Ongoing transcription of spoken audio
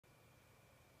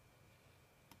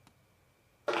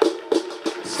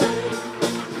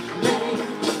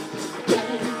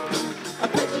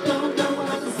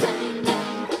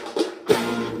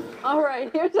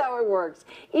Here's how it works.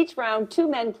 Each round, two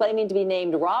men claiming to be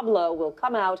named Rob Lowe will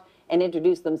come out and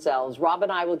introduce themselves. Rob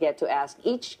and I will get to ask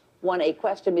each one a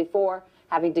question before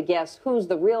having to guess who's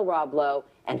the real Rob Lowe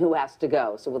and who has to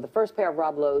go. So will the first pair of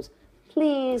Rob Lowes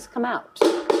please come out?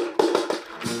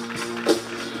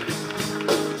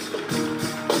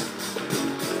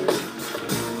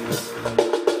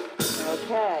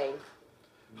 Okay.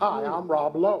 Hi, I'm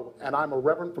Rob Lowe, and I'm a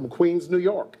reverend from Queens, New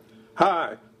York.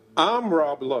 Hi, I'm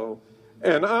Rob Lowe,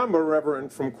 and I'm a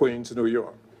reverend from Queens, New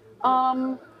York.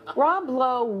 Rob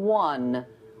Lowe 1,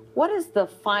 what is the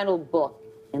final book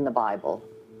in the Bible?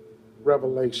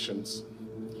 Revelations.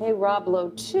 Okay, Rob Lowe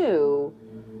 2,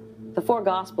 the four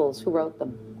Gospels, who wrote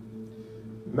them?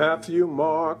 Matthew,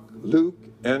 Mark, Luke,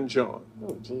 and John.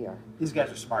 Oh, dear. These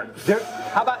guys are smart.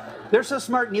 They're so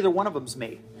smart, neither one of them's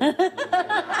me.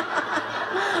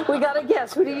 We got to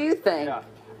guess. Who do you think? Yeah.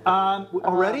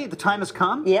 Already? The time has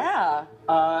come? Yeah.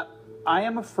 I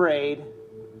am afraid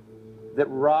that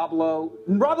Rob Lowe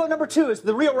number 2 is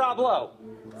the real Rob Lowe.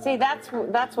 See, that's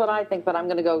what I think, but I'm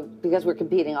going to go, because we're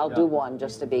competing, I'll do one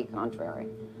just to be contrary.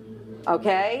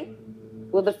 Okay?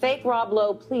 Will the fake Rob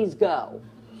Lowe please go?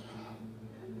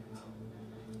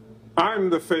 I'm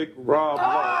the fake Rob Lowe.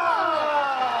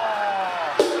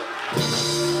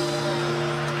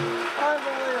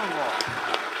 Unbelievable.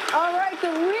 All right,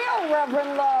 the real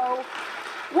Reverend Lowe.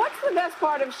 What's the best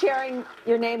part of sharing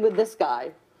your name with this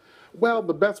guy? Well,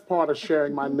 the best part of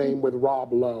sharing my name with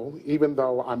Rob Lowe, even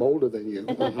though I'm older than you,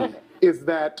 is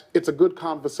that it's a good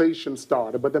conversation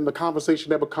starter, but then the conversation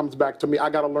never comes back to me. I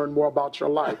got to learn more about your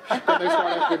life. Then they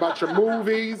start asking about your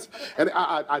movies, and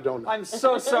I don't know. I'm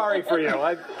so sorry for you.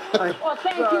 Well,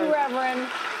 thank you, Reverend.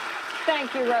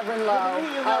 Thank you, Reverend Lowe.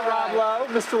 Rob Lowe,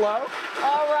 Mr. Lowe.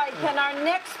 All right, can our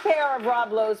next pair of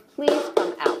Rob Lowes please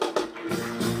come out?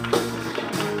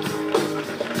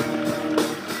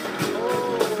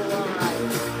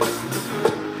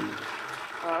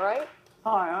 All right.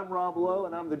 Hi, I'm Rob Lowe,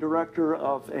 and I'm the director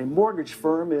of a mortgage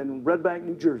firm in Red Bank,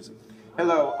 New Jersey.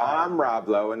 Hello, I'm Rob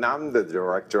Lowe, and I'm the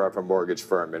director of a mortgage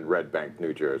firm in Red Bank,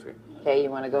 New Jersey. Okay, you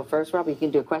want to go first, Rob? You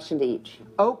can do a question to each.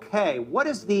 Okay, what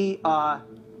is the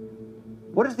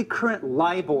current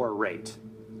LIBOR rate?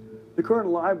 The current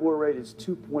LIBOR rate is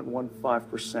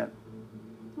 2.15%.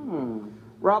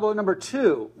 Rob Lowe number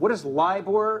 2, what does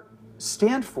LIBOR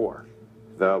stand for?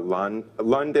 The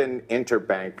London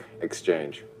Interbank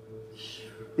Exchange.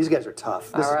 These guys are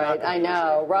tough. All right, I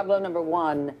know. Rob Lowe number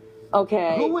 1.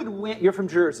 Okay. Who would win? You're from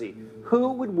Jersey.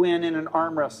 Who would win in an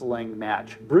arm wrestling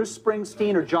match? Bruce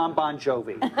Springsteen or John Bon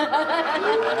Jovi?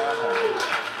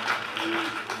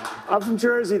 I'm from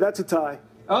Jersey. That's a tie.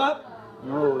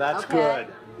 Oh, that's Okay. good.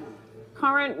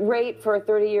 Current rate for a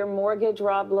 30-year mortgage,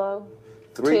 Rob Lowe?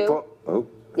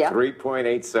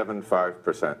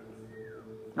 3.875%.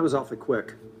 That was awfully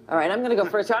quick. All right, I'm going to go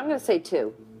first. I'm going to say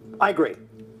 2. I agree.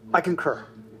 I concur.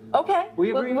 Okay.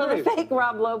 We agree, Will the agree. fake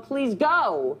Rob Lowe please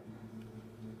go?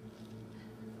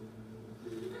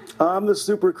 I'm the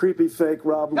super creepy fake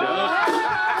Rob Lowe.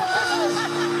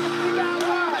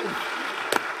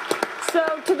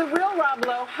 So, to the real Rob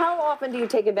Lowe, how often do you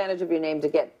take advantage of your name to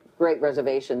get great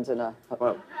reservations in a...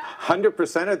 Well,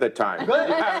 100% of the time.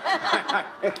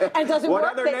 And does it What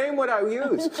work? other name would I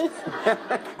use?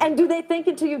 And do they think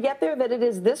until you get there that it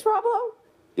is this Rob Lowe?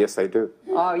 Yes, I do.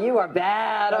 Oh, you are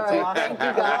bad. All right, thank you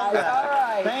guys. All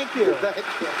right. Thank you.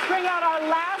 Bring out our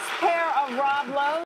last pair of Rob Lowe.